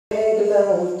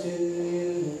love to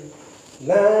you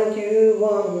like you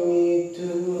want me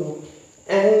to,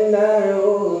 and I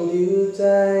hold you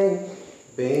tight.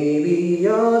 Baby,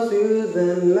 you're through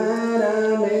the night.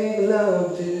 I make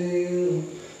love to you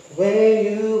when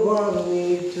you want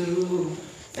me to,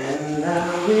 and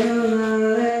I will not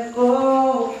let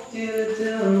go till you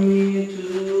tell me to.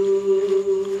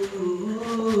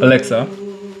 Alexa,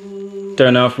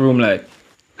 turn off room light.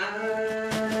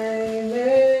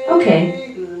 Okay.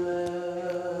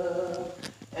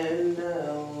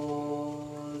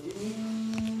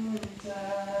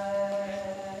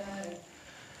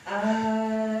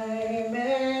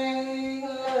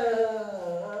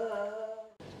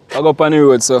 I go up on the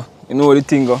road, so you know the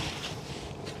thing go.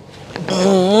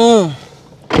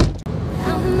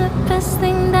 I'm the best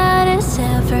thing that has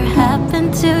ever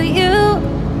happened to you.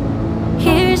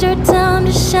 Here's your time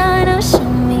to shine. Now show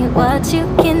me what you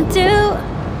can do.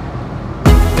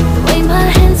 The way my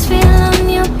hands feel on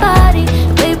your body,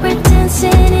 the way we're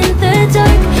dancing in the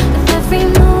dark. With every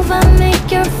move I make,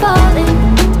 you're falling.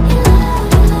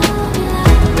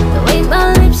 The way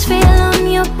my lips feel on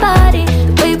your body,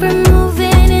 the way we're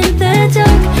moving in the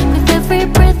dark. With every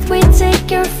breath we take,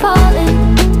 you're falling.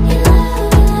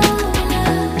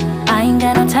 I ain't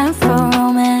got no time for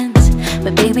romance,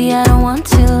 but baby I don't want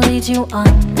to lead you on.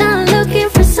 Not looking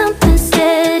for something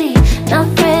steady, not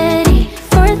ready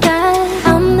for that.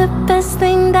 I'm the best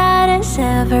thing that has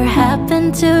ever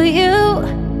happened to you.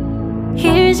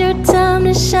 Here's your time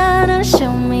to shine. Now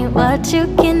show me what you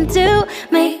can do.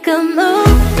 Make a move.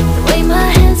 The way my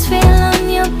hands feel on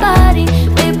your body,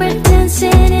 the way we're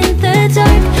dancing in the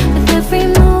dark. With every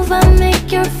move I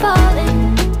make, you're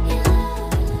falling.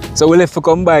 So we left to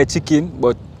come buy chicken,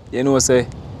 but you know say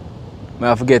I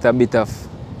have to get a bit of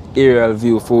aerial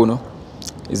view for you.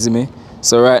 You see me?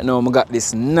 So right now I got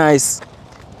this nice,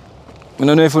 I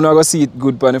don't know if you're not gonna see it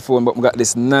good on the phone, but I got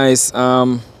this nice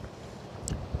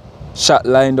shot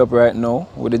lined up right now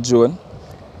with the drone.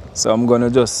 So I'm gonna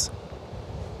just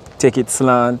take it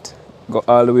slant, go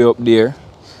all the way up there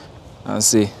and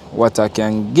see what I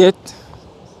can get.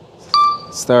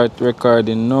 Start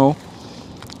recording now.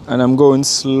 And I'm going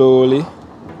slowly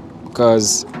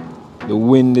because the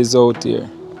wind is out here.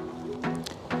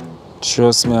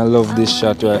 Trust me, I love this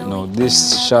shot right now.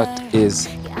 This shot is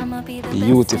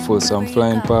beautiful. So I'm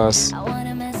flying past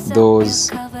those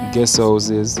guest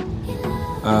houses.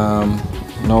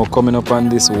 Now coming up on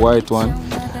this white one.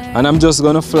 And I'm just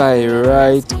gonna fly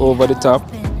right over the top,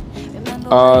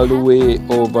 all the way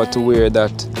over to where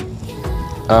that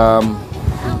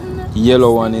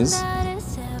yellow one is.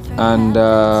 And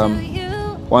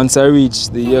once I reach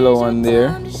the yellow one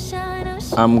there,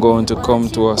 I'm going to come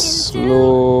to a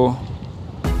slow,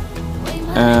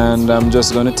 and I'm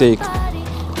just going to take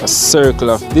a circle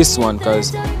of this one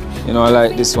because you know I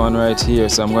like this one right here.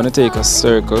 So I'm going to take a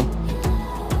circle.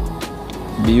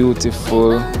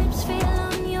 Beautiful,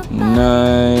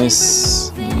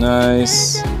 nice,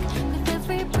 nice.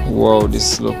 Wow,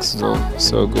 this looks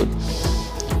so good.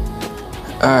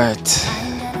 Alright,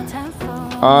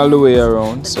 all the way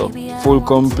around, so full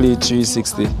complete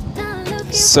 360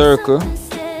 circle.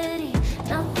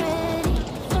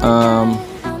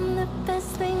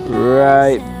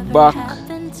 Right back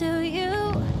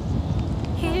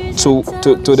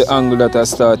to the angle that I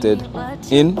started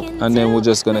in, and then we're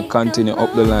just gonna continue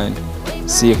up the line,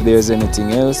 see if there's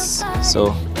anything else.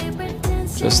 So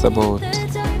just about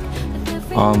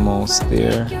almost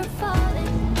there,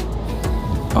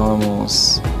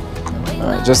 almost.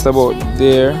 Alright, just about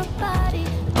there,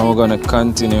 and we're gonna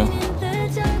continue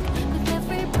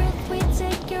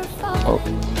up.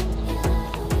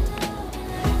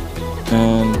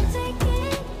 And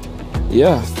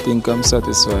yeah, I think I'm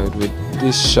satisfied with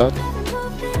this shot.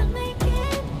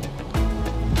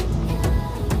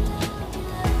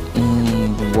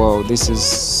 Wow, this is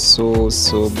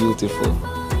so beautiful.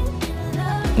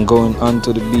 I'm going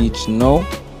onto the beach now.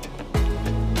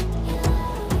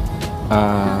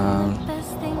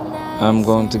 I'm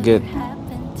going to get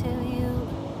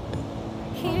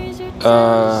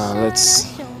let's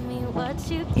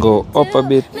go up a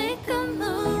bit,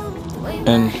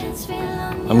 and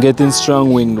I'm getting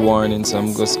strong wind warning, so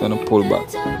I'm just gonna pull back.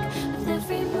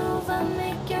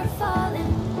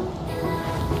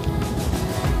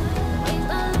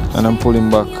 And I'm pulling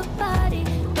back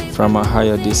from a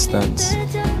higher distance,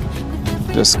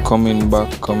 just coming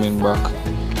back.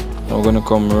 I'm gonna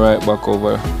come right back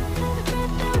over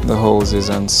the houses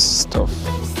and stuff.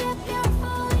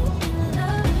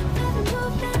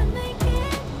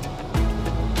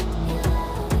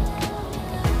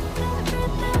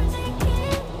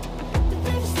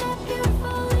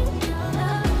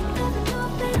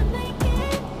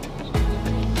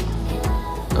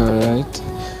 Alright.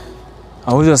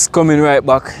 And we're just coming right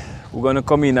back. We're gonna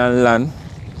come in and land.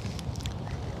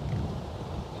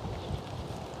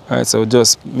 Alright, so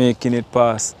just making it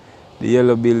past the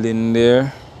yellow building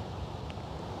there.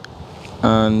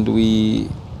 And we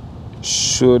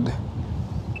should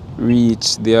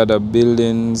reach the other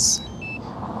buildings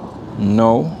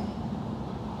now.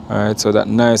 Alright, so that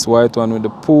nice white one with the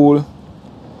pool.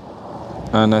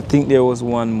 And I think there was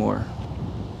one more.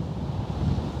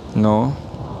 No?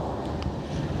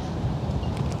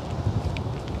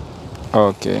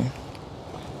 Okay.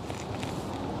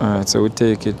 Alright, so we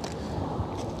take it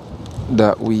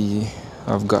that we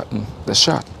have gotten the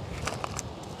shot.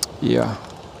 Yeah.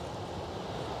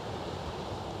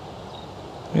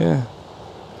 Yeah.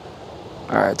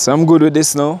 Alright, so I'm good with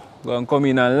this now. Gonna come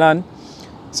in and land.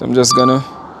 So I'm just gonna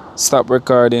stop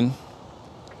recording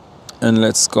and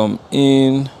let's come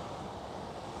in.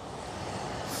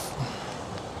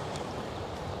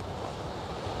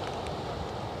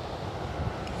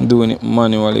 I'm doing it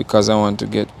manually because I want to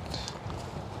get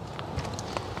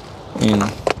in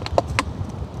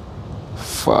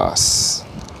fast.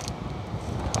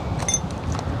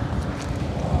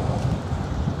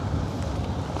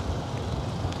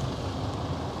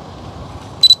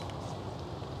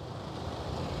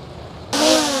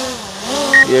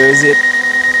 Here is it.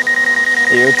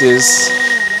 Here it is.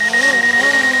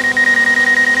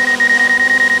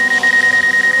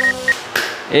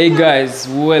 Hey guys,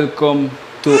 welcome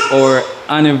to our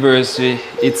anniversary.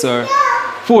 It's our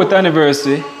 4th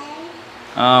anniversary.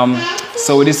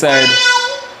 So we decided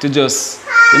to just,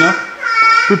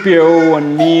 prepare our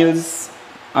own meals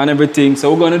and everything.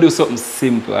 So we're gonna do something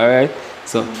simple, alright?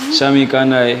 So Shamika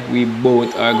and I, we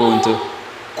both are going to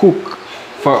cook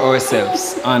for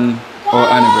ourselves on our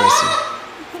anniversary.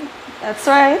 That's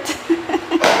right.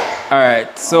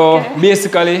 Alright, so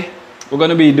basically we're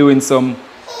gonna be doing some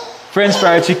French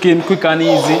fried chicken, quick and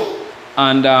easy,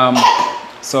 and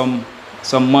some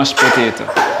mashed potato.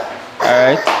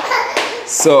 Alright.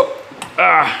 So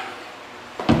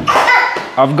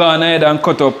I've gone ahead and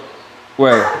cut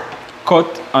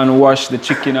and washed the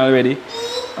chicken already.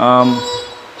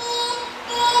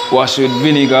 Wash with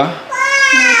vinegar.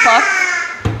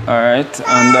 Alright,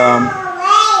 and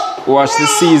wash the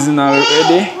season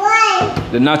already.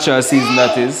 The natural season,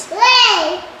 that is.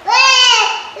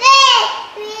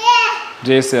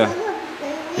 Jason,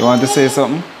 you want to say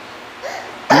something?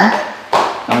 You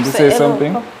want to say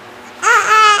something?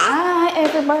 Hi,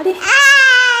 everybody. Hi.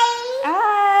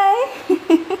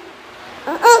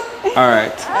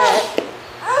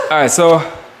 Alright, so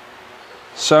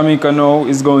Shamika now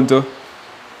is going to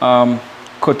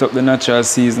cut up the natural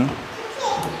season.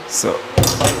 So,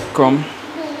 come.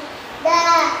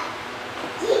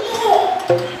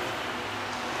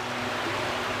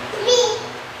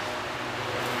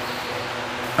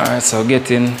 Alright, so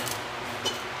getting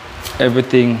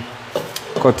everything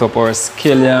cut up. Our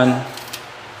scallion.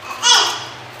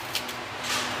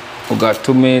 We got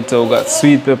tomato, we got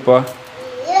sweet pepper.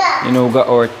 We got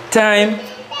our thyme.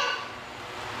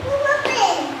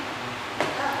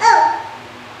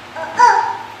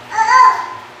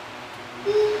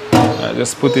 Alright,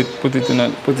 just put it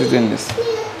in this.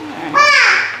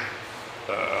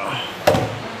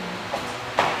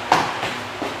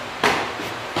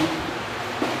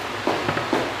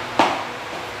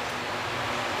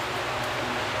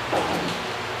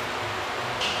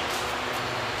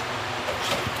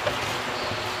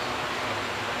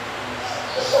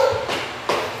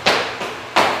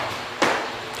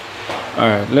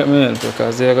 Alright, let me help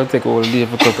because they're going to take all day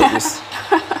to cut up this.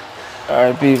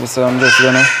 Alright people, so I'm just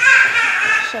going to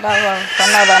Should have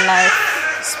another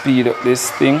knife. Speed up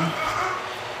this thing.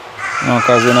 No,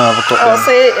 because we don't have to cut them. Oh,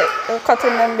 so you're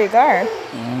cutting them bigger?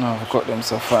 We don't have to cut them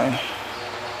so fine.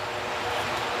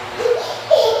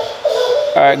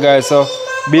 Alright guys, so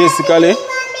basically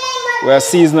we are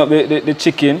seasoning up the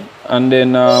chicken, and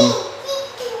then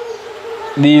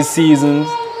these seasons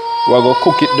we're going to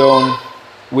cook it down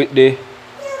with the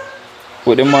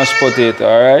mashed potato,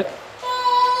 alright?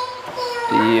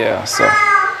 Yeah, so.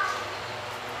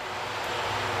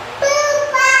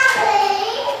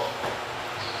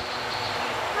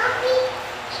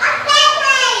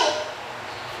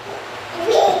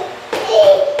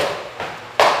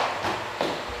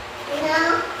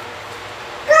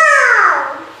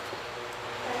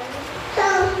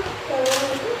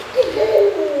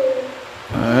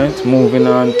 Alright, moving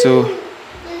on to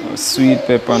sweet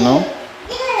pepper now.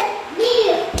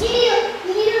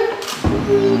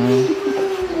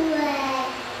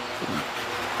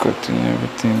 Cutting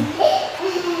everything.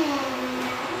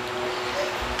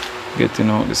 Getting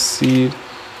out the seed.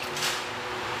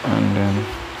 And then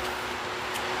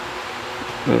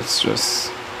let's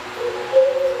just.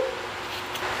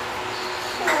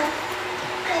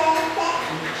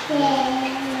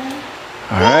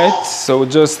 Alright, so we're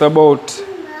just about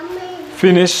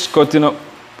finished cutting up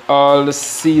all the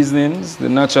seasonings, the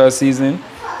natural seasoning.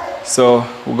 So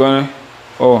we're gonna,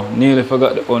 oh, nearly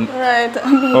forgot the one. Right,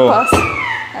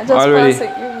 I just already, pass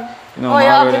it. No, Oh, you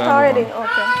have it already. already?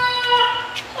 Okay.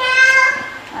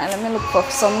 Alright, let me look for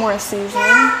some more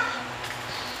seasoning.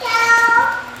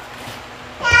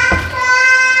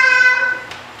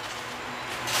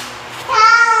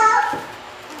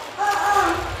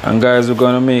 And guys, we're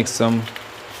gonna make some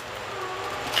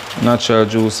natural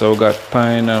juice. So we got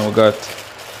pine and we got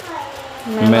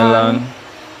melon.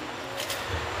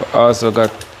 We also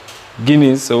got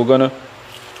guineas. So we're gonna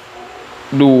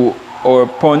do our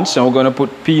punch and we're gonna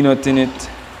put peanut in it.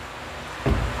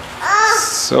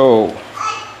 So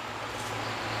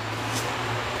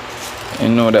you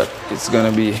know that it's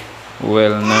gonna be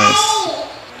well nice.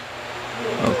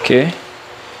 Okay.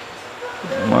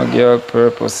 Maggi all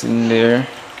purpose in there.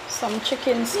 Some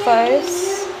chicken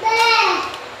spice.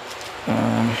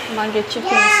 Maggi chicken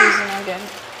season again.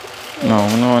 No,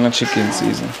 we don't want a chicken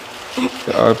season.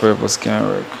 The all purpose can't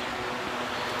work.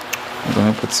 I'm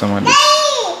gonna put some of this.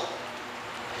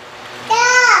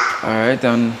 Alright,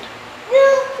 and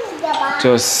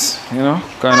just,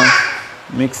 kind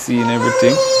of mixing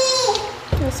everything.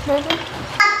 Yes, baby.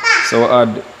 So we'll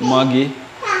add Maggi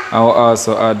and we'll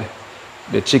also add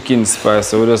the chicken spice.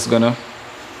 So we're just gonna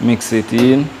mix it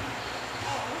in.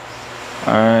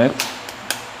 Alright.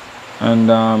 And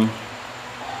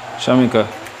Shamika,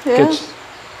 Yeah?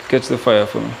 catch the fire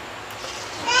for me.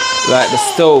 Like the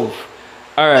stove.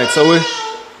 Alright, so we're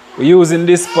using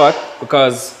this pot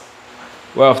because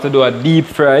we have to do a deep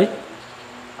fry.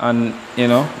 And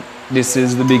this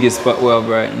is the biggest pot we have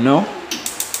right now.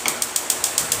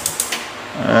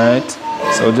 Alright.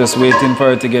 So just waiting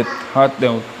for it to get hot,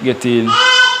 then we'll get in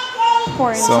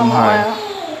Pouring some some oil. oil.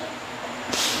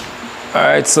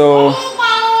 Alright, so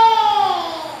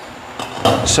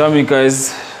Shamika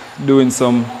is doing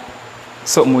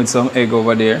something with some egg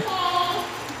over there.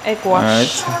 Egg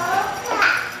wash.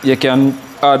 Alright. You can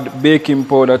add baking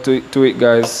powder to it,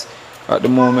 guys. At the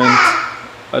moment,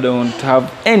 I don't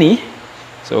have any,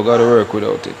 so I gotta work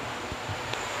without it.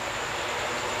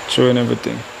 Throwing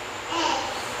everything.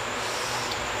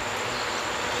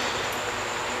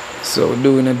 So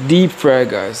doing a deep fry,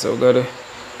 guys. So gotta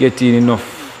get in enough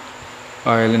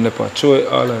oil in the pot. Throw it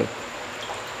all out.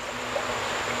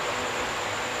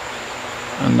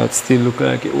 And that still look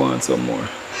like it wants some more.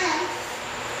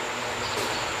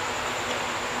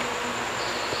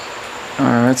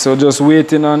 Alright, so just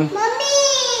waiting on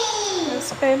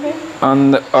Yes, baby.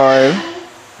 the oil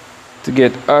to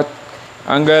get hot.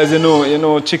 And guys, you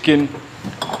know chicken,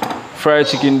 fried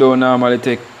chicken don't normally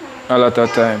take a lot of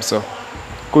time, so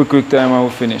quick time I will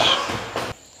finish.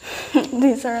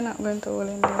 These are not going to hold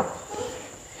in there.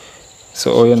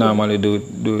 So how you normally do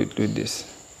it with this?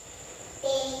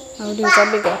 Now these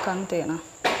are bigger container.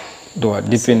 Do what?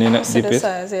 Dip in it? See Dip the it?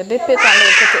 size, yeah. Dip it and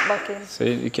then put it back in. So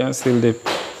you can still dip.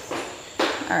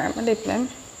 Alright, I dip them.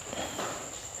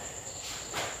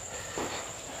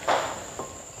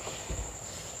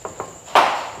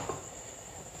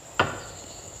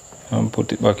 And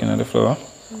put it back in the flour.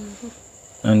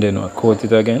 And then we'll coat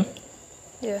it again.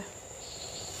 Yeah.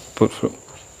 Put fruit.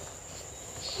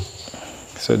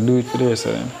 So do it for the rest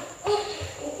of them.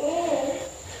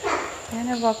 I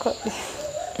never cut this.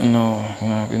 No, you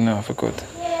don't have to cut.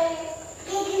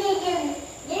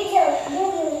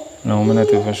 No, I'm not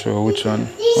even sure which one.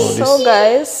 Oh, So this.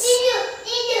 guys,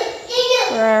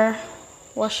 we're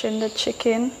washing the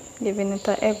chicken, giving it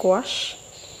an egg wash.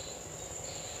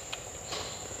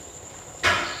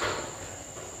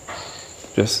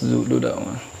 Just do that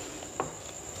one.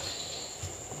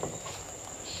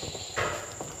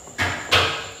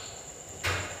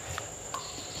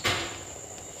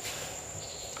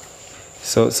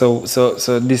 So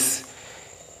this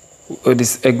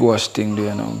egg wash thing, do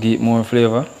you know, give it more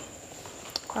flavor?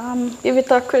 Give it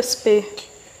a crispy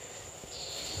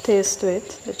taste to it,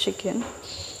 the chicken.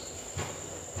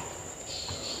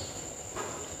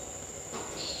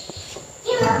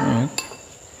 Alright.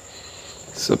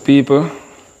 So people,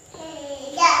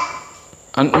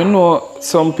 and I know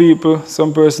some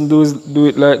person do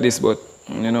it like this, but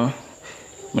I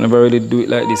never really do it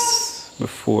like this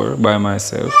before by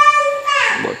myself.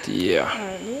 But yeah.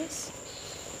 There it is.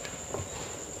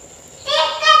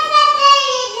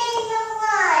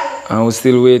 And we're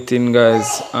still waiting,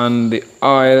 guys, on the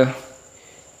oil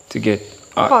to get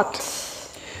hot. Hot.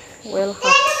 Well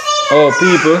hot. Oh,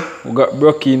 people, we got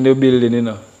Brocky in the building,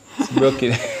 It's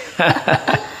Brocky.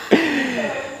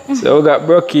 So we got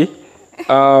Brookie,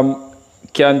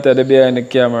 Kanta behind the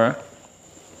camera.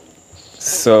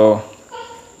 So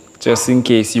just in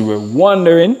case you were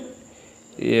wondering,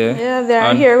 Yeah,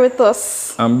 they're here with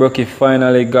us. And Brookie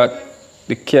finally got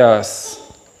the cast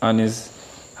on his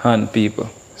hand, people.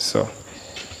 So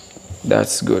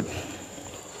that's good.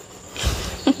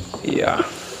 Yeah.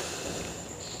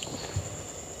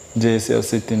 JC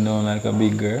sitting down like a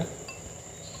big girl.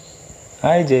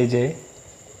 Hi, JJ.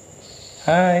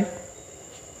 Hi.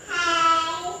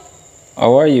 Hi.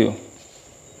 How are you?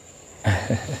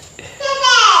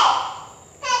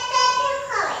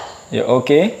 You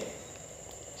okay?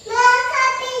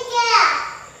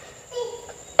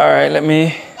 All right, let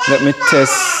me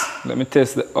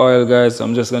test the oil, guys.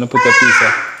 I'm just gonna put a piece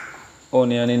of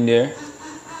onion in there,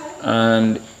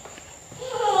 and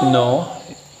no.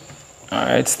 All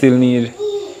right, still need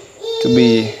to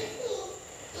be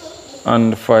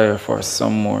on the fire for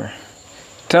some more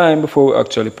time before we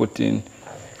actually put in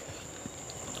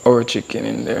our chicken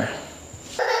in there.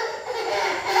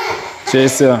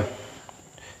 Chaser,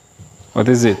 what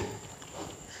is it?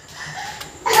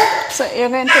 So you're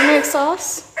going to make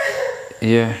sauce?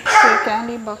 Yeah. So you can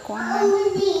leave back one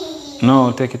then?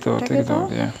 No, take it out, take it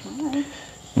out, yeah. Right.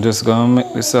 I'm just gonna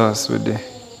make the sauce with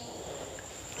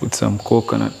some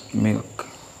coconut milk.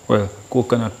 Well,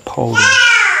 coconut powder.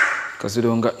 Because we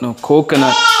don't got no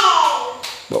coconut.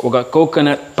 But we got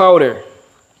coconut powder.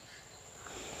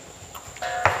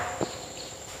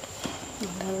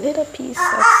 A little piece,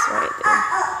 that's right there.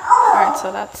 Alright,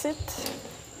 so that's it.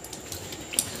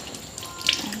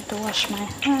 I need to wash my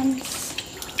hands.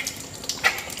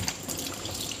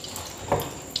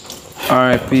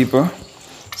 Alright, people.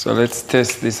 So let's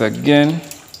test this again.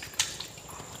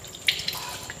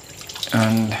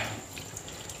 And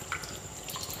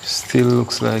still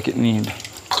looks like it needs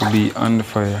to be on the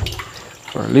fire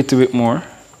for a little bit more.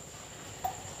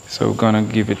 So we're gonna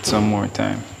give it some more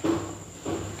time.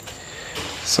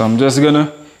 So I'm just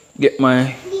gonna get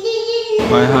my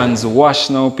hands washed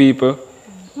now, people,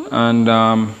 and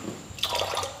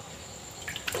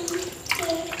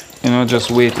you know, just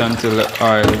wait until the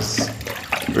oil is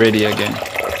ready again.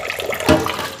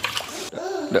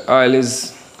 The oil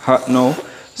is hot now,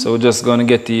 so we're just gonna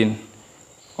get in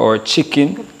our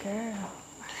chicken. Good girl.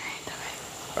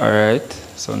 All right,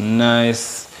 so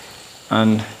nice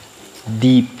and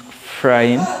deep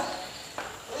frying.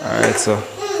 All right, so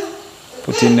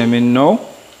putting them in now.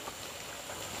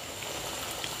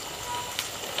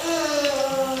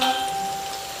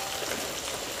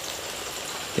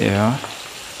 Yeah,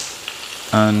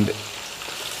 and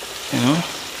you know,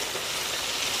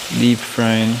 deep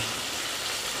frying.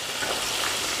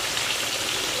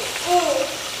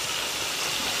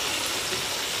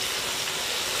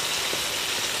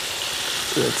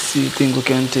 Let's see, I think we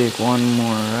can take one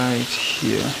more right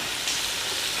here.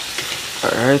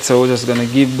 Alright, so we're just gonna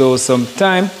give those some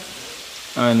time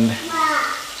and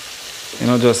you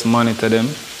know, just monitor them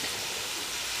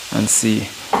and see.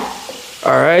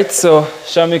 Alright, so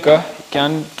Shamika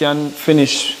can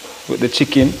finish with the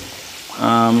chicken.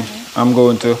 I'm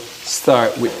going to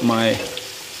start with my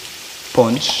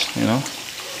punch, you know,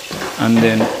 and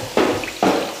then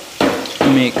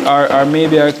make, or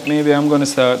maybe I'm gonna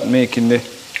start making the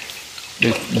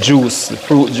juice, the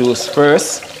fruit juice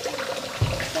first.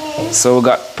 So we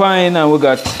got pine and we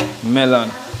got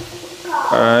melon.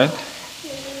 Alright.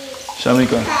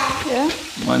 Shamika, Yeah?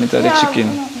 monitor the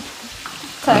chicken.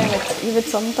 Time it, give it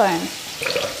some time.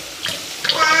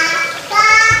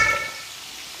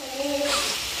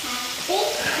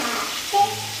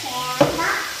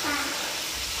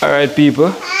 Alright,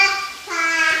 people.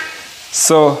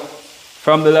 So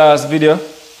from the last video,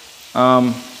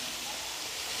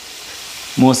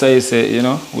 most of you say, you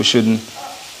know,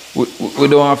 we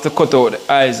don't have to cut out the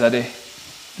eyes of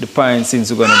the pine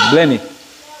since we're gonna blend it.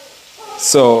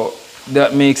 So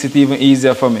that makes it even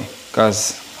easier for me,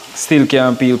 because still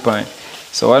can't peel pine.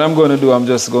 So what I'm gonna do, I'm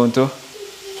just going to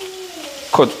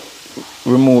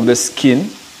remove the skin,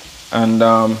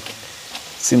 and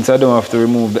since I don't have to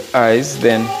remove the eyes,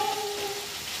 then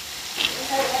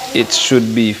it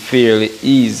should be fairly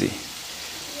easy.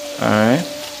 Alright.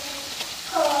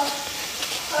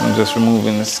 I'm just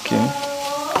removing the skin.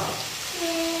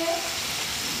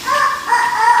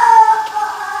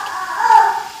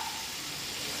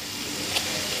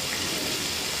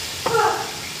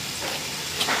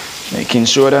 Making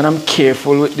sure that I'm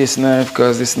careful with this knife,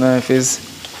 because this knife is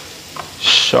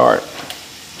sharp.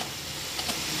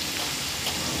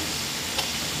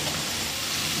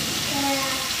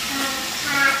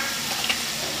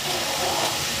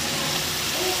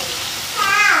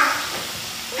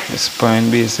 spine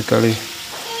basically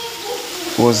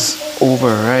was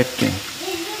overripening.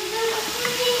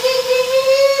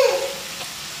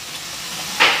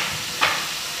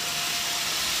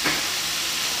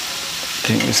 I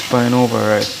think the spine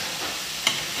overripe.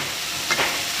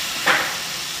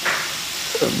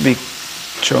 A big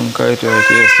chunk of it right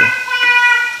here, so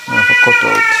I have to cut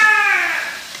out.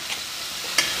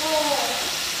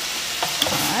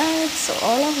 Alright, so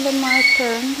all of them are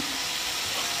turned.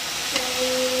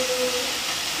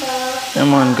 Yeah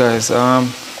man guys,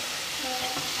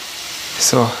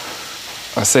 so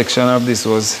a section of this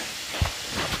was,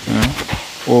 you know,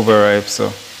 overripe,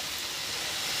 so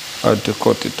I had to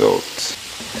cut it out.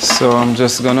 So I'm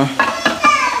just gonna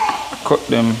cut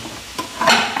them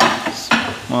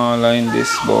smaller in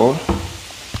this bowl.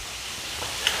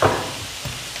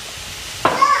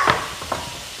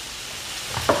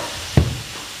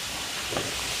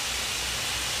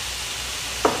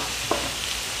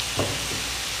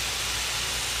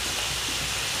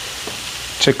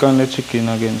 Check on the chicken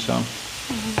again, Sam.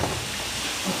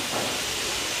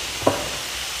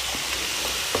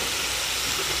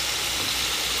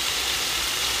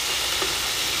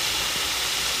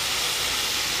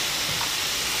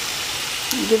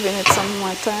 Giving it some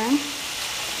more time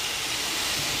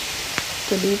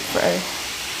to deep fry.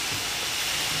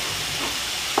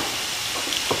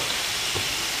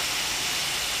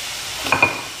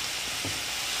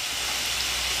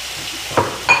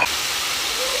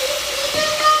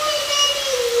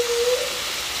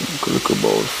 Look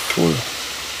about full.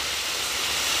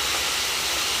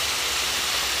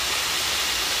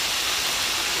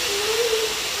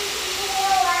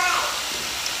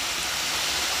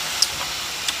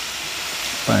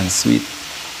 Fine, sweet.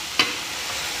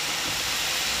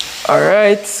 All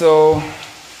right, so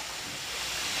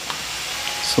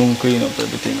soon clean up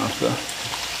everything after.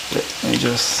 Let me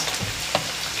just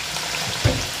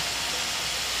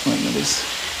wait with this.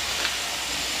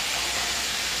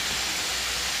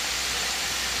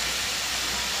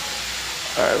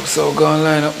 Alright, so we're gonna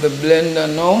line up the blender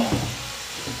now.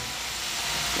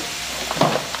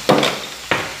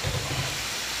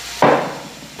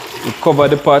 We cover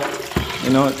the pot, you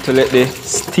know, to let the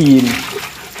steam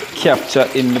capture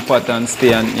in the pot and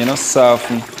stay and, you know,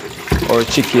 soften our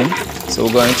chicken. So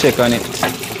we're gonna check on it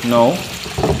now.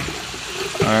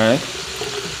 Alright,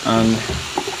 and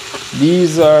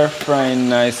these are frying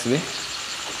nicely.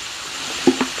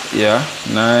 Yeah,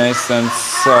 nice and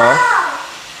soft.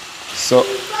 So,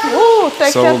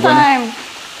 Take your time.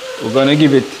 We're gonna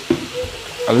give it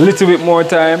a little bit more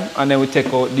time, and then we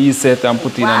take out these set and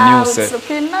put in a new set. It's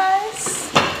looking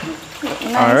nice.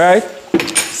 Nice. All right.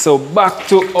 So back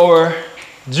to our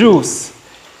juice.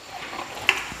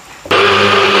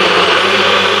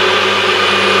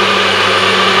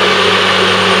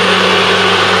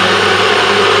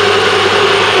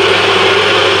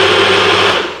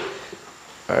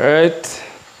 All right,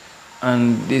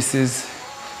 and this is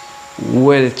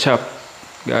well chopped,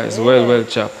 guys. Well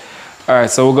chopped. All right,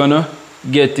 so we're gonna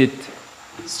get it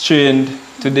strained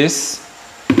to this.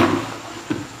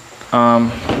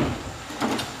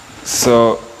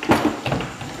 So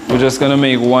we're just gonna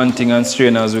make one thing and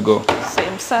strain as we go.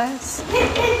 Same size.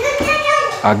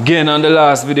 Again, on the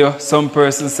last video, some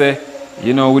person say,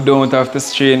 you know, we don't have to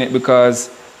strain it because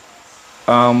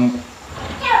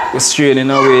we're straining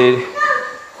away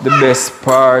the best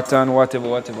part and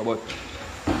whatever. But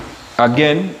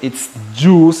again, it's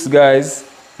juice, guys,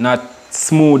 not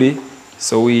smoothie.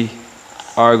 So we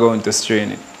are going to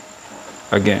strain it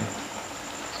again.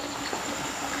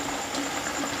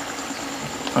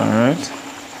 All right.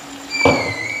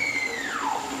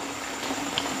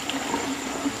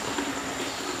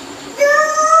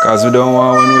 Because we don't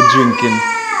want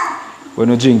when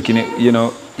we're drinking it, you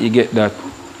know, you get that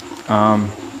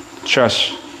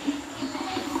trash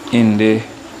in the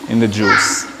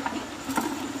juice.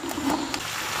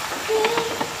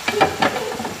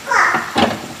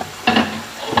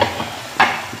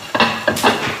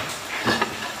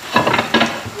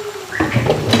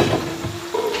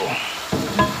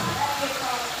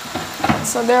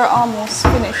 So they're almost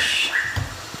finished.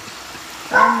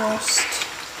 Almost.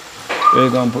 Where you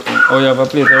gonna put them? Oh, you have a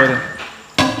plate already?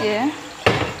 Yeah.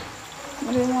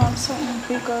 But you want something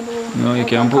bigger though? No, you like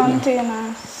can put them.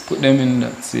 containers. Put them in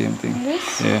that same thing.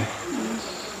 This? Yeah.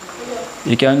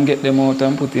 You can get them out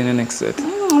and put in the next set.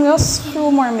 Just a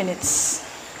few more minutes.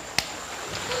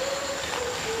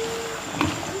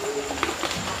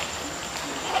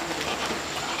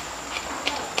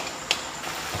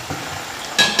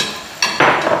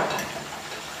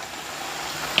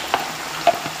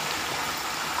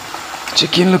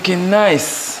 Chicken looking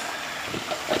nice.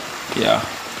 Yeah.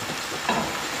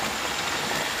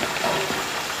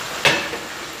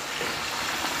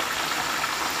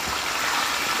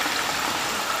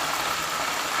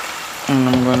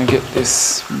 gonna get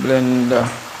this blender,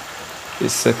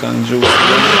 this second juice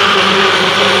blend.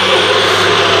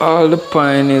 All the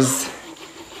pine is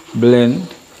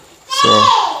blend, so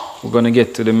we're gonna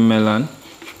get to the melon,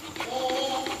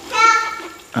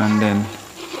 and then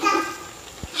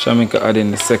Shamika add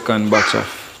in the second batch of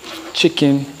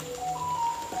chicken.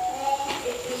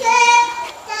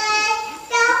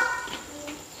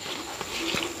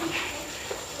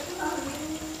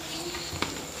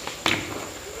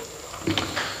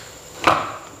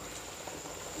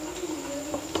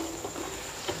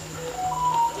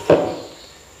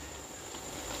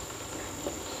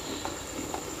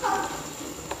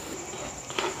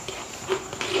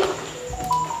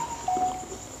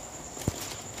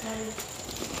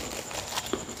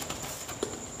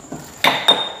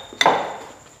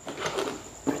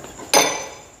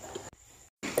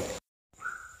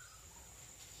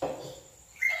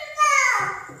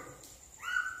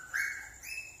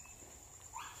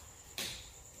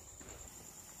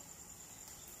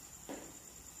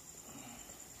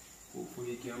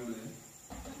 Hopefully you can blend,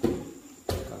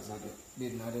 because I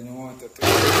didn't add any water to it.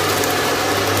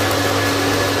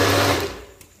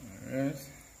 Alright,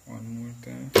 one more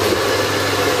time.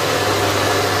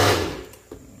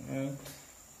 Alright.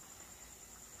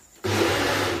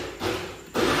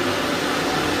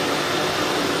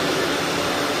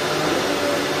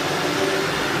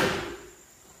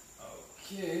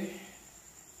 Okay,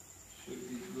 should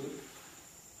be good.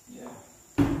 Yeah.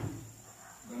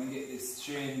 Gonna get this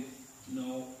strain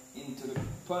now into the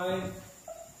pine.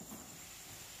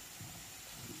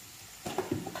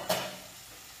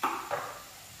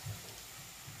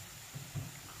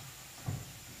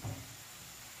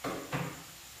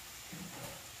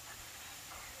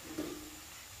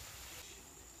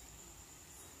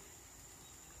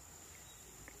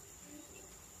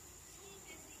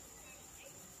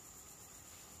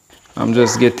 I'm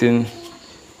just getting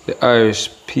the Irish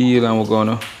peel and we're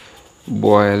gonna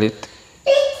boil it.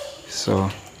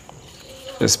 So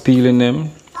just peeling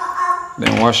them,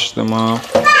 then wash them off,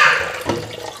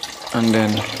 and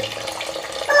then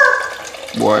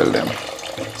boil them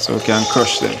so we can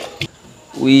crush them.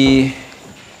 We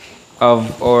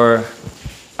have our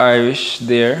Irish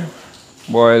there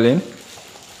boiling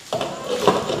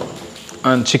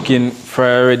and chicken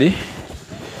fry ready.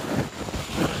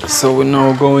 So we're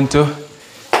now going to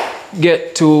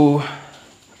get to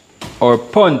our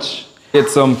punch. Get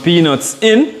some peanuts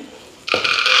in.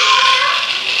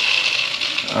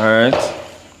 Alright.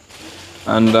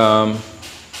 And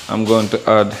I'm going to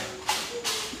add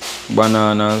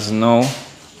bananas now.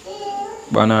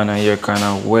 Banana here kind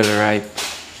of well ripe.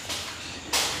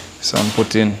 So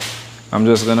I'm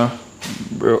just gonna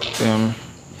break them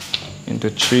into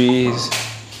trees,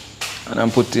 and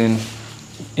I'm putting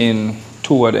in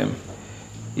 2 of them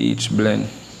each blend.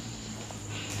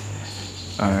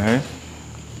 Alright.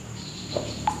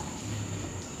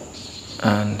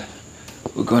 And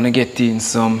we're gonna get in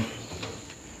some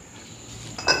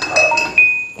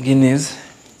guineas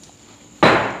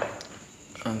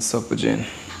and supagin.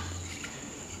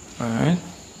 Alright.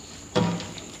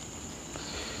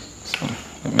 So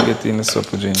let me get in the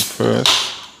supagin first.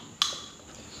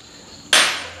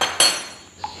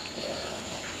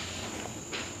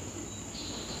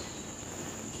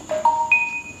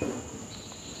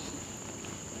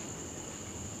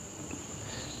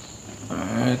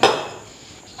 Alright.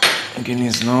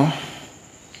 Guineas now.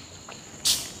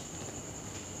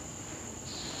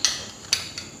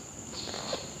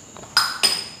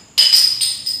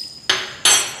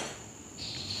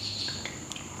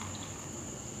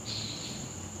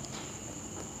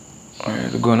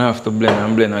 Alright, we're gonna have to blend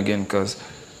and blend again because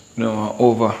we don't want to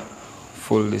over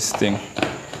full this thing.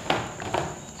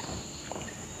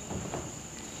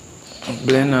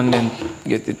 Blend and then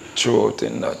get it throughout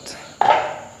in that.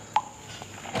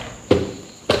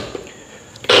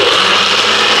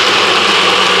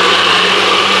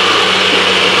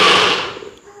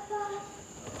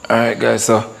 Alright guys,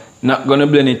 so not gonna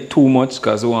blend it too much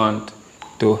because we want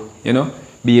to,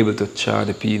 be able to char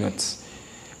the peanuts.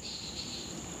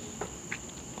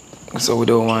 So we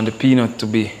don't want the peanut to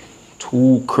be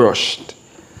too crushed.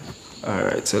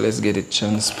 Alright, so let's get it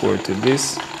transported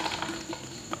this.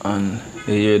 And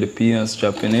you hear the peanuts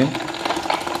dropping in.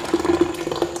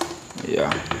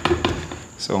 Yeah.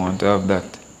 So I want to have that,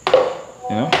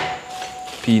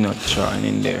 peanut charring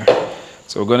in there.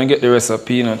 So we're gonna get the rest of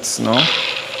peanuts now.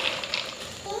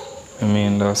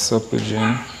 The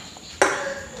supagin,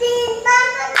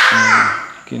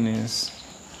 guineas.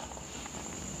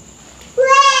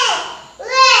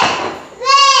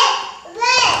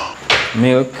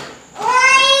 Milk.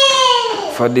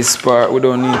 For this part we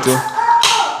don't need to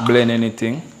blend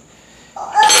anything.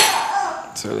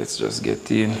 So let's just get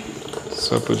in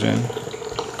Supergen.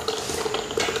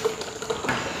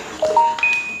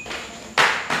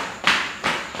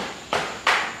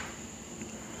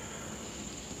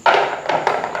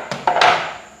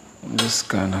 Just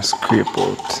kind of scrape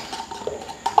out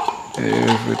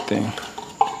everything.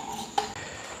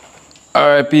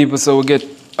 Alright people, so we get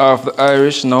off the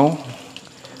Irish now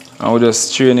and we're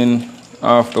just straining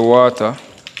off the water.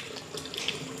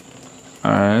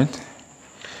 Alright.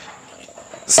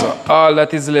 So all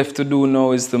that is left to do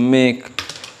now is to make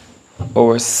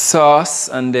our sauce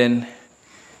and then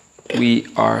we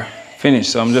are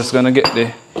finished. So I'm just gonna get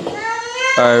the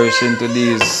Irish into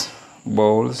these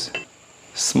bowls.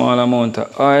 Small amount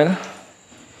of oil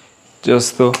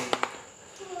just to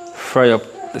fry up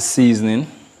the seasoning.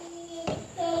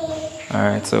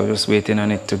 Alright, so just waiting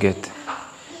on it to get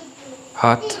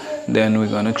hot. Then we're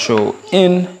gonna throw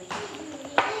in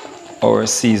our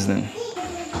seasoning.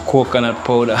 Coconut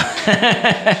powder.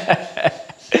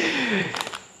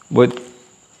 But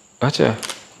watch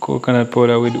out, coconut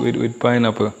powder with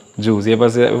pineapple juice. You ever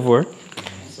see that before?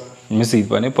 Let me see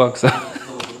it on the pack. So.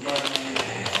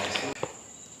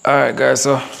 Alright guys,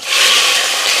 so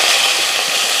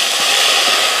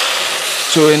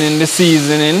throwing in the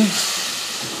seasoning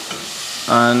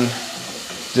and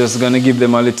just gonna give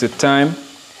them a little time,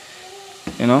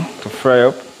 you know, to fry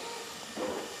up.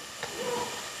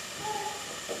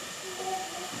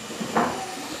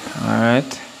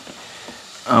 Alright,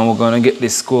 and we're gonna get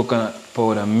this coconut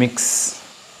powder mix.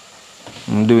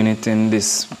 I'm doing it in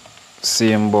this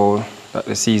same bowl that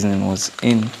the seasoning was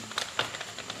in.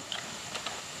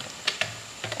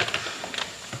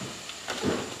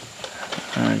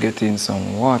 And get in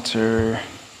some water.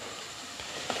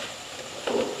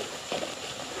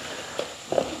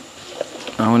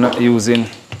 And we're not using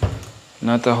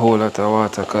not a whole lot of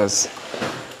water because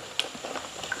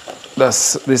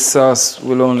this sauce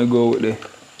will only go with the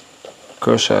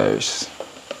crushed Irish.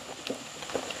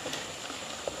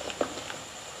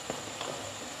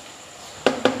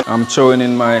 I'm throwing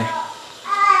in my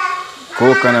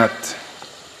coconut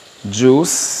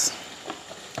juice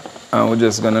and we're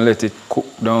just gonna let it cook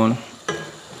down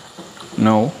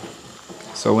now.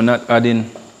 So we're not adding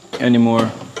any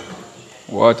more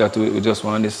water to it, we just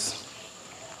want this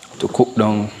to cook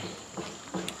down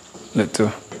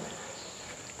little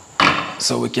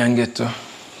so we can get to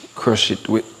crush it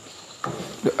with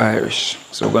the Irish.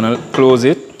 So we're gonna close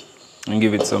it and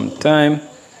give it some time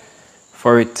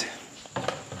for it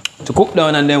to cook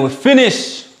down and then we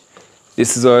finish.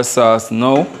 This is our sauce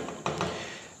now.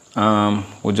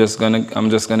 I'm just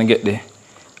gonna get the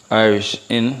Irish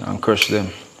in and crush them.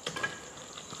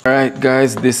 Alright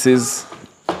guys, this is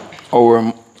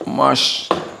our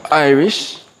mashed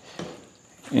Irish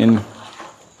in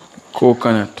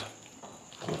coconut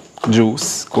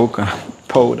juice, coconut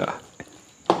powder.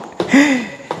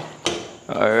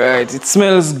 Alright, it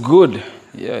smells good.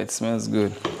 Yeah, it smells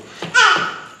good.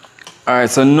 Alright,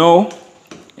 so now,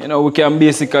 you know, we can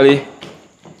basically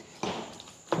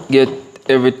get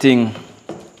everything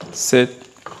set,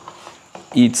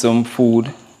 eat some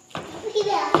food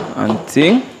and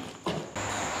thing.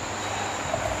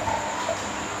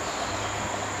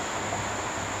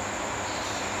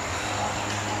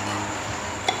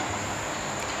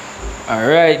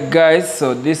 Alright guys,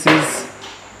 so this is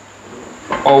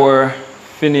our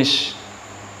finished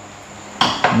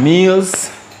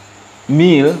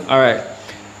meal. Alright,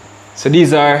 so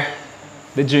these are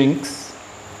the drinks.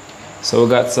 So we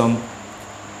got some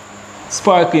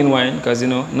sparkling wine because, you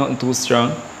know, nothing too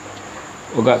strong.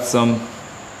 We got some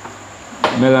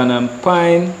melon and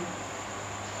pine,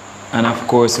 and of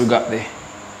course we got the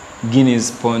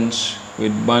Guinness punch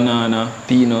with banana,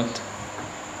 peanut.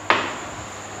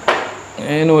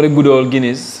 You know, the good old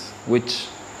Guinness, which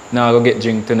now I'll go get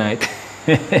drink tonight.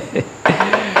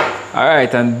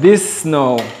 Alright, and this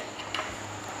now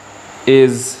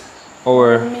is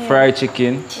our fried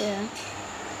chicken. Yeah.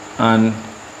 And,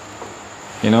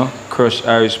 you know, crushed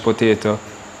Irish potato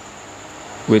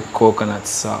with coconut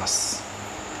sauce.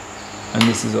 And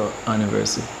this is our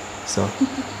anniversary. So,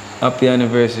 happy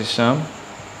anniversary, Sham.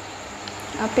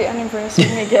 Happy anniversary,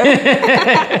 Miguel.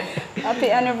 Happy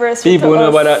anniversary. People to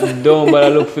us. don't bother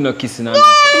look for no kissing and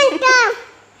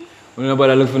we don't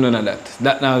bother look for none of that.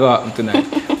 That not gonna happen tonight.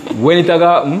 When it gonna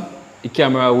happen, the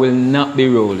camera will not be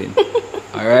rolling.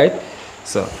 Alright?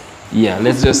 So, yeah,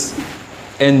 let's just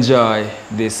enjoy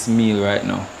this meal right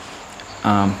now.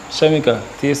 Shamika,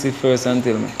 taste it first and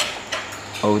tell me.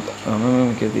 Let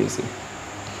me make it taste it.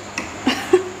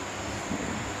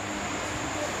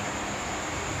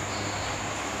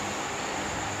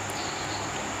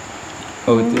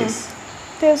 How it is?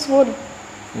 Tastes good.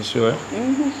 You sure?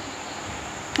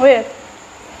 Wait.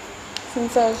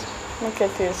 Since I make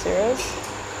it taste serious.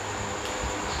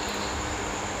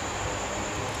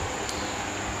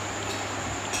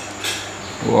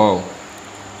 Wow.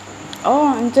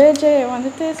 Oh, and JJ, want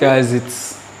to taste it? Guys,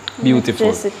 it's beautiful.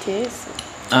 Jesse taste.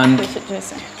 And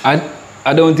Jesse.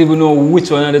 I don't even know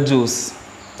which one of the juice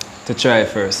to try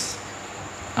first.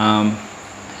 I'm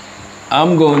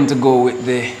going to go with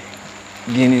the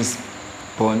Guinness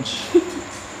punch.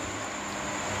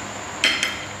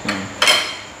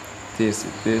 Taste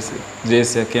it, taste it.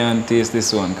 Jesse, I can't taste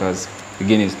this one because the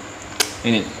Guinness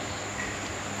in it.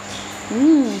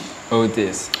 How it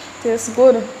tastes? Tastes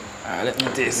good. Alright, let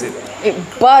me taste it. It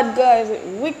bad, guys. It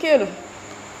wicked.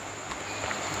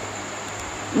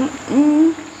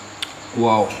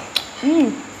 Wow.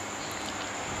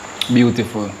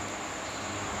 Beautiful.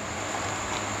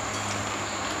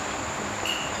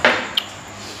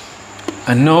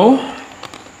 And now,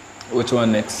 which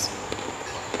one next?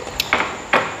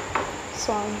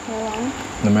 So, melon.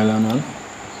 The melon one.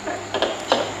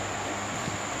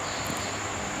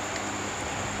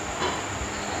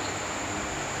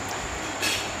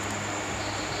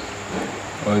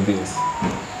 Or this.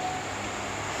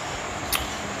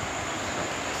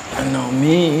 And now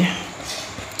me.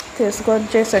 Tastes good.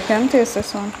 Jesse, can taste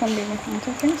this one. Come be with me.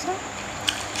 Do you think so?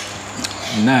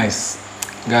 Nice.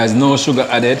 Guys, no sugar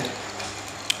added.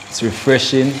 It's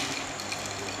refreshing.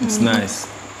 It's nice.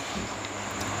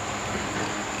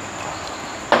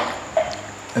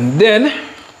 And then,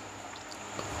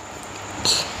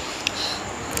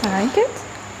 I like it.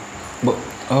 but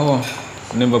oh,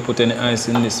 never put any ice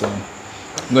in this one.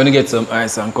 I'm gonna get some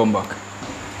ice and come back.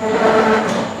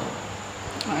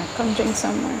 Alright, come drink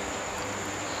some more.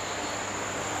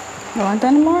 You want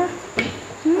any more?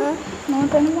 You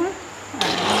want any more?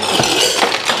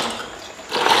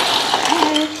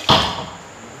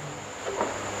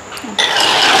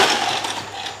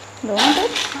 You want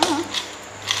it?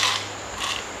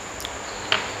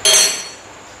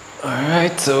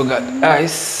 Alright, so we got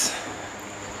ice.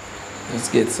 Let's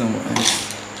get some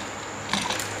ice.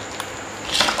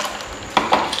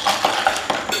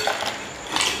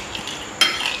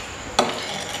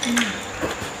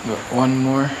 Got one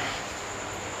more.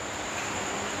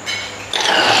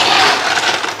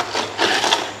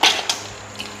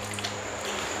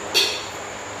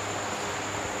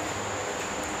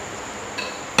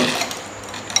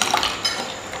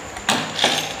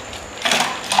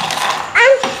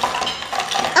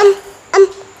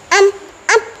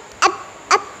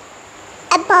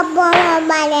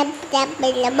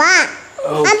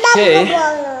 Okay.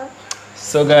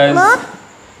 So guys,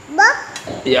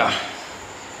 yeah,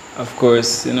 of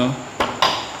course, you know,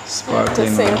 sparkling.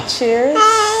 To say cheers.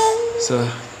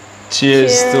 So,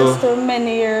 cheers to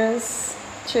many years.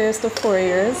 Cheers to 4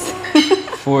 years.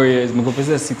 4 years. I'm going to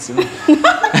say 6, you know.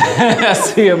 I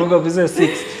see, I'm going to say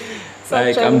 6.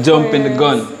 Like, I'm jumping the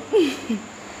gun.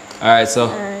 Alright, so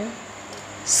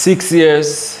 6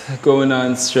 years going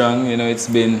on strong, you know, it's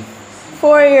been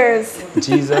 4 years.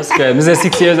 Jesus Christ. Is it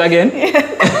 6 years again?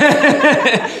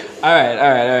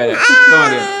 Alright. Come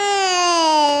on again.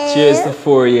 Cheers to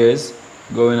 4 years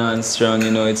going on strong, you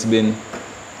know, it's been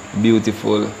a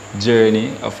beautiful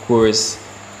journey. Of course,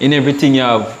 in everything you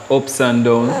have ups and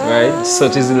downs, right?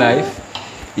 Such is life.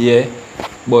 Yeah.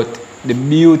 But the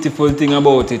beautiful thing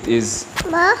about it is,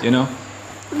 you know,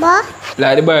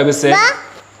 like the Bible says,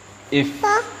 if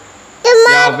you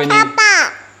have any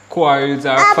quarrels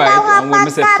or fight, and when we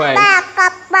say fight,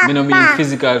 I don't mean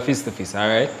physical fist to fist,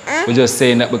 alright? We're just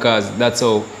saying that because that's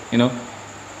how, you know,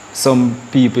 some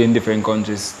people in different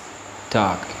countries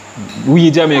talk.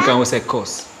 We Jamaican we say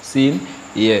cuss. See?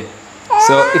 Yeah.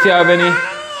 So if you have any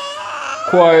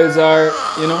quarrels or,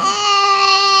 you know,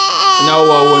 in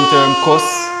our one term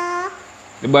cuss,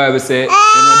 the Bible says,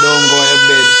 you know, don't go to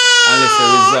bed unless you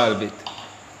resolve it.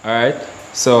 Alright?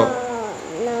 So,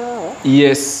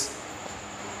 yes,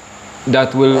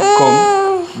 that will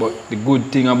come, but the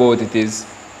good thing about it is,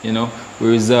 you know, we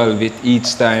resolve it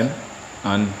each time,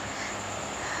 and,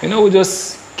 you know, we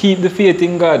just keep the faith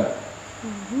in God,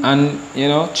 and, you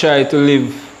know, try to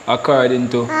live according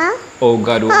to how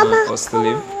God wants us to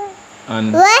live.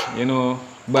 And, you know,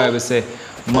 Bible says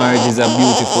marriage is a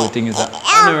beautiful thing, it's an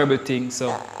honorable thing. So,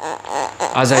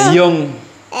 as a young,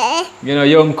 you know,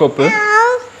 young couple,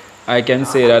 I can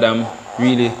say that I'm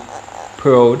really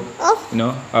proud, you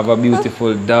know, have a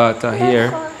beautiful daughter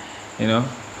here, you know,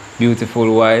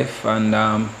 beautiful wife, and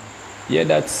yeah,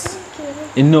 that's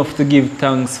enough to give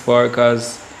thanks for,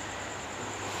 because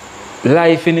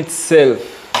life in itself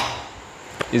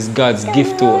is God's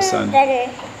gift to us, and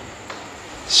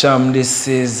Sham, this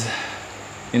is,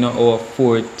 you know, our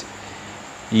 4th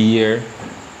year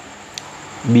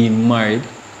being married.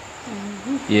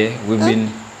 Yeah, we've been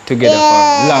together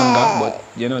for longer, but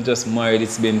you know, just married,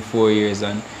 it's been 4 years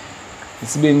and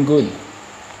it's been good.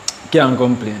 Can't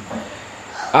complain.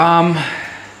 And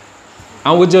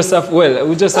we just have to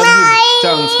give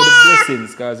thanks for the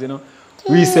blessings, because you know,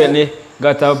 recently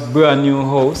got a brand new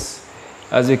house,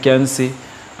 as you can see,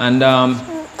 and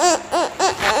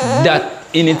that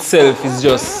in itself is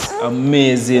just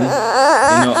amazing.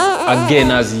 You know,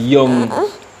 again, as young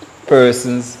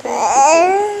persons,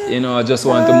 you know, I just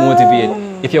want to motivate.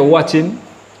 If you're watching,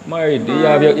 married, you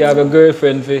have a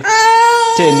girlfriend for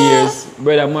 10 years,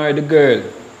 brother, marry the girl.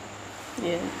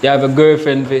 Yeah. You have a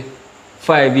girlfriend for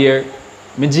 5 years.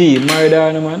 Me G, married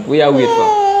her, no man. We are wait for.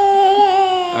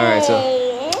 Alright, so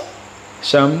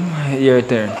Sham, your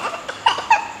turn.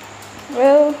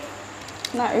 Well,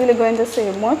 not really going to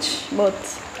say much, but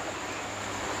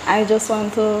I just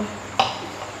want to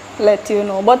let you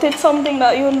know. But it's something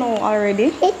that you know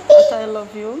already, that I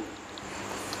love you.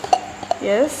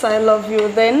 Yes, I love you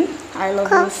then. I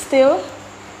love you still.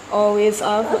 Always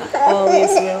have, always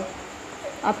will.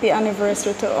 Happy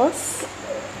anniversary to us.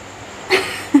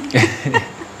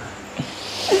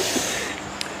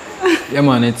 Yeah,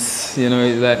 man, it's, you know,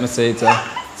 like I say, it's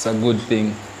a good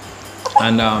thing.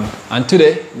 And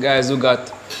today, guys, we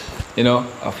got, you know,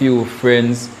 a few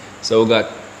friends. So we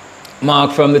got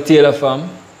Mark from the Taylor fam.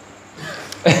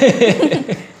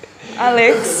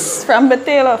 Alex from the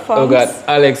Taylor fam. We got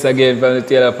Alex again from the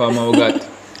Taylor fam, and we got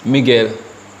Miguel.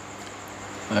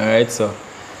 Alright, so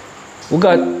we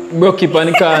got Brookie on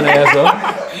the corner here, so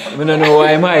we don't know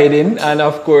why I'm hiding. And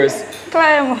of course,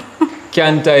 Climb.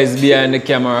 Kanta is behind the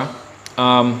camera.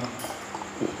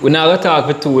 We're not going to talk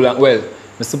for too long. Well,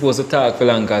 we're supposed to talk for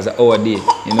long because it's our day,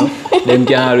 you know. Them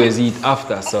can always eat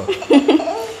after, so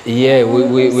yeah,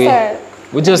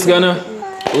 we're just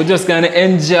gonna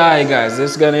enjoy, guys.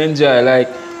 Just gonna enjoy, like,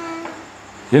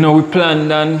 you know, we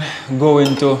planned on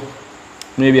going to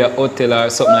maybe a hotel or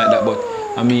something like that, but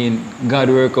I mean, God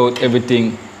work out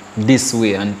everything this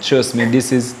way, and trust me,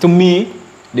 this is, to me,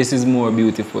 this is more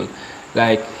beautiful.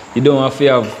 Like, you don't have to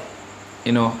have,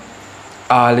 you know,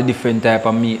 all the different type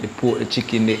of meat, the pork, the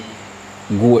chicken, the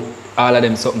goat, all of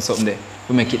them something there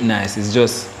to make it nice. It's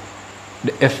just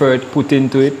the effort put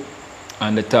into it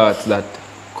and the thoughts that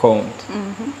count.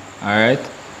 Alright?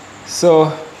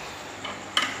 So,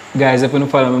 guys, if you don't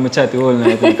follow me, I chat the whole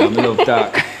night because I love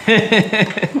talk.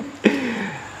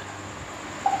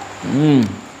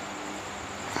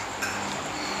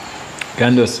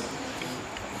 Can just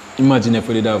imagine if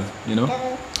we did have, you know,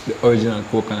 the original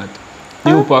coconut.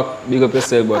 New pack, big up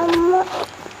yourself, but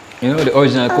you know, the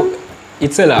original coconut,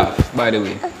 it's a laugh, by the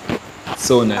way. It's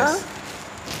so nice.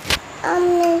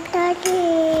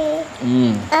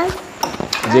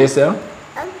 Jason?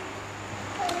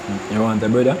 You want a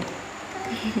brother?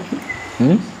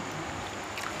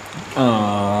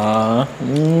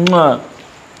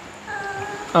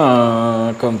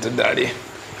 Come to daddy.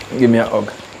 Give me a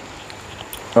hug.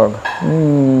 Hug.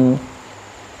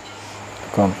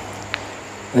 Come.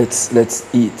 Let's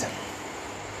eat.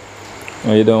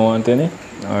 Oh, you don't want any?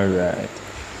 Alright.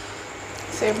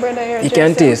 So your brother here, You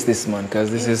can taste this, man, because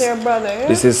this is your brother, yeah?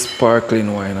 This is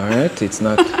sparkling wine, alright? It's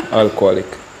not alcoholic.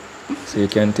 So you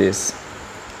can taste.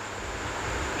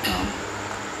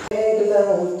 Make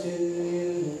love to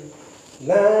you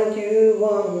like you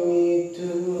want me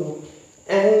to,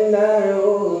 and I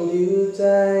hold you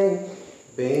tight.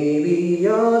 Baby,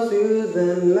 you're through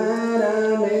the night.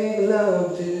 I make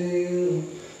love to you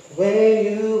when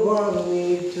you want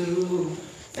me to,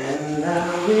 and I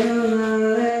will not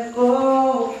let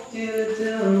go till you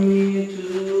tell me to.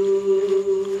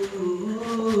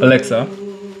 Alexa,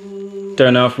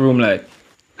 turn off room light.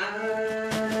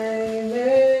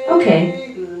 Okay.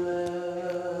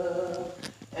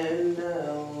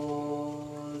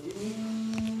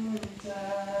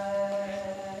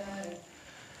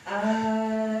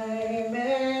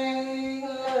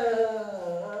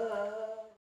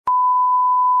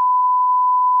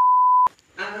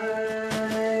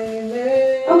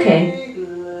 Okay.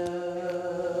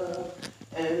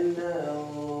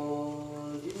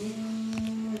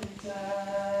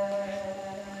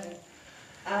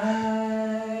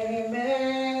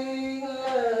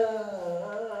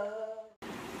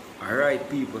 Alright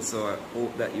people, so I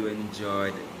hope that you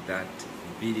enjoyed that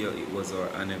video. It was our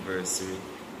anniversary,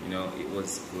 you know, it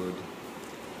was good.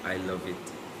 I love it.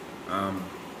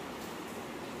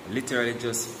 Literally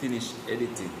just finished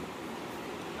editing,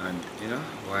 and you know,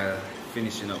 while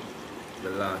finishing up the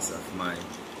last of my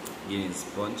Guinness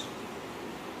sponge,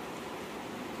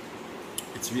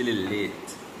 it's really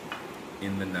late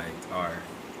in the night, or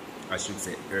I should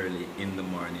say early in the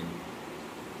morning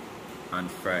on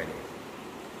Friday.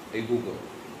 Hey Google,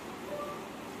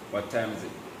 what time is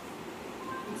it?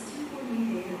 It's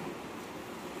 2:48 a.m.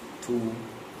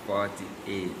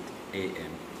 2:48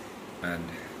 a.m. and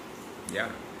yeah,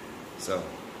 so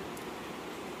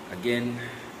again,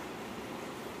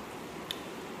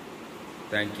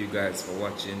 thank you guys for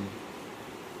watching.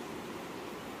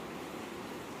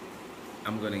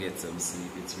 I'm gonna get some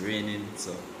sleep. It's raining,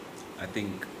 so I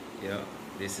think, yeah,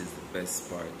 this is the best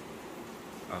part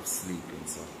of sleeping.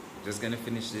 So just gonna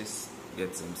finish this,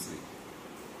 get some sleep.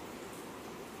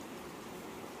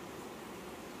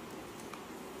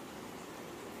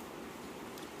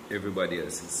 Everybody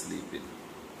else is sleeping.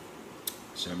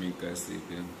 Shamika is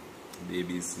sleeping,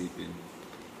 baby is sleeping,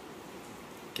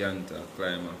 Kanta,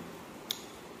 Climber,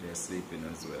 they're sleeping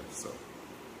as well. So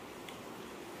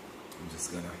I'm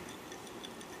just gonna,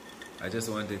 I just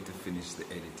wanted to finish the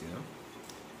edit, you know.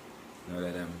 Now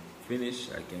that I'm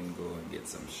finished, I can go and get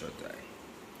some shut eye.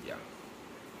 Yeah,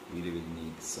 really will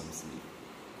need some sleep.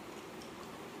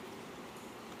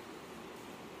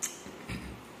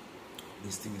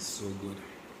 This thing is so good.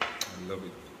 I love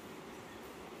it.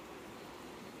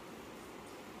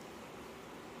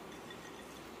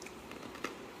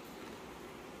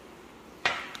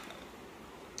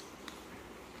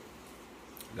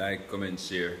 Like, comment,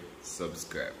 share,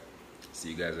 subscribe. See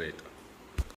you guys later.